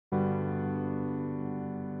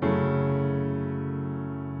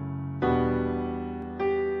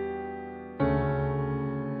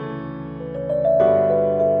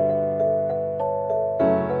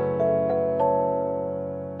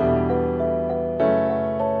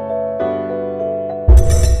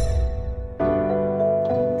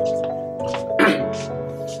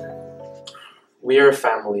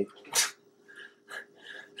entire family.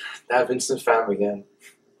 That Vincent Pham again.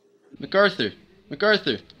 MacArthur,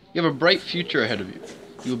 MacArthur, you have a bright future ahead of you.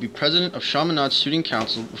 You will be president of Chaminade Student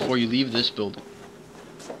Council before you leave this building.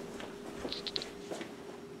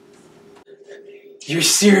 You're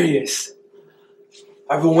serious?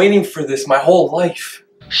 I've been waiting for this my whole life.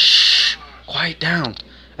 Shh! Quiet down.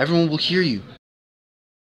 Everyone will hear you.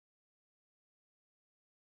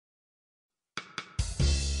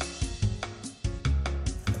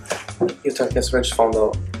 Guess what I just found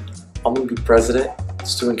out? I'm gonna be president of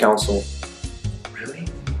student council. Really?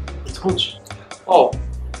 I told you. Oh,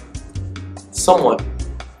 somewhat.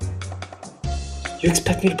 You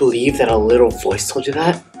expect me to believe that a little voice told you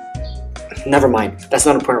that? Never mind. That's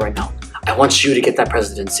not important right now. I want you to get that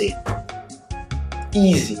presidency.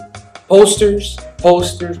 Easy. Posters,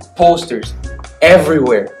 posters, posters.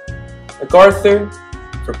 Everywhere. MacArthur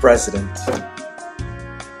for president.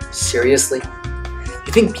 Seriously?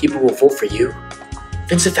 You think people will vote for you?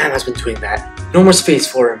 Vincent Pham has been doing that. No more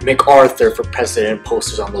space for MacArthur for president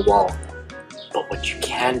posters on the wall. But what you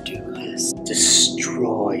can do is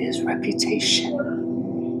destroy his reputation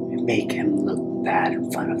and make him look bad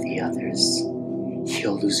in front of the others.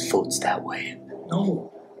 He'll lose votes that way.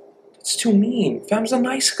 No, that's too mean. Pham's a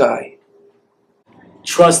nice guy.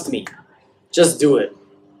 Trust me. Just do it.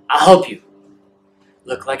 I'll help you.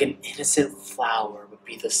 Look like an innocent flower would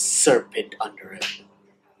be the serpent under it.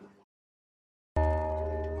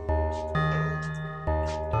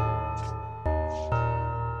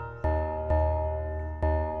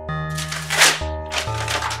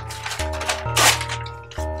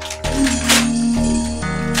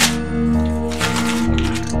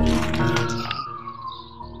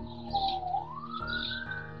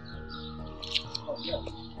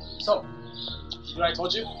 So, see what I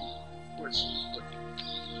told you? Of course.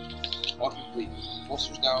 All complete.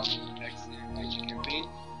 Posters down, next election campaign,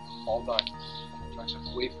 all done. You just have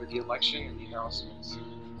to wait for the election and the announcements.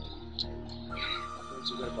 I feel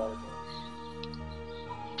so good about it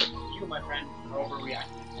though. You, my friend, are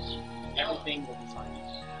overreacting. Everything will be fine.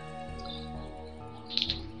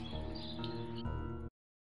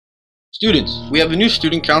 Students, we have a new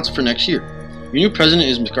student council for next year. Your new president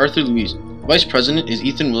is MacArthur Louise. Vice President is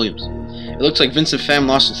Ethan Williams. It looks like Vincent Pham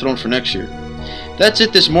lost the throne for next year. That's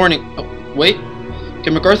it this morning. Oh, wait.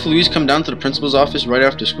 Can MacArthur Louise come down to the principal's office right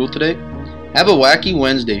after school today? Have a wacky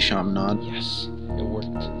Wednesday, Chaminade. Yes, it worked.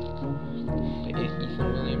 Ethan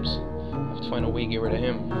Williams. I have to find a way to get rid of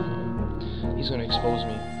him. He's gonna expose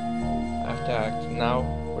me. I have to act now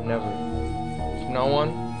or never. From now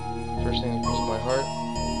on, first thing that comes to my heart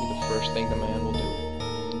will be the first thing the man will do.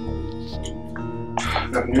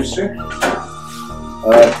 Good news, sir.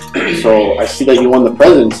 So I see that you won the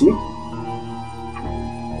presidency.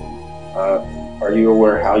 Are you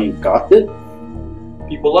aware how you got it?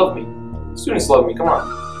 People love me. Students love me. Come on.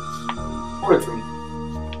 Vote for me.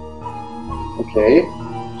 Okay.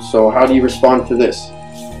 So how do you respond to this?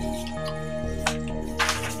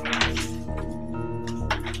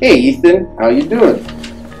 Hey, Ethan. How you doing?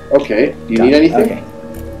 Okay. Do you need anything? Okay.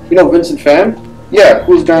 You know Vincent Pham? Yeah.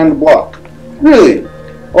 Who's down the block? Really?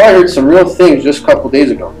 Well, I heard some real things just a couple days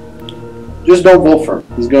ago. Just don't vote for him.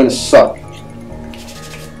 He's going to suck.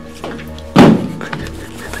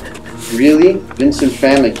 Really? Vincent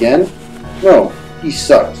Pham again? No, he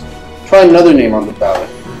sucks. Try another name on the ballot.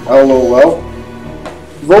 LOL.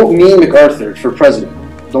 Vote me, MacArthur, for president.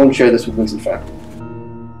 Don't share this with Vincent Pham.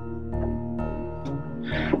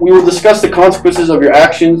 We will discuss the consequences of your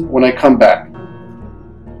actions when I come back.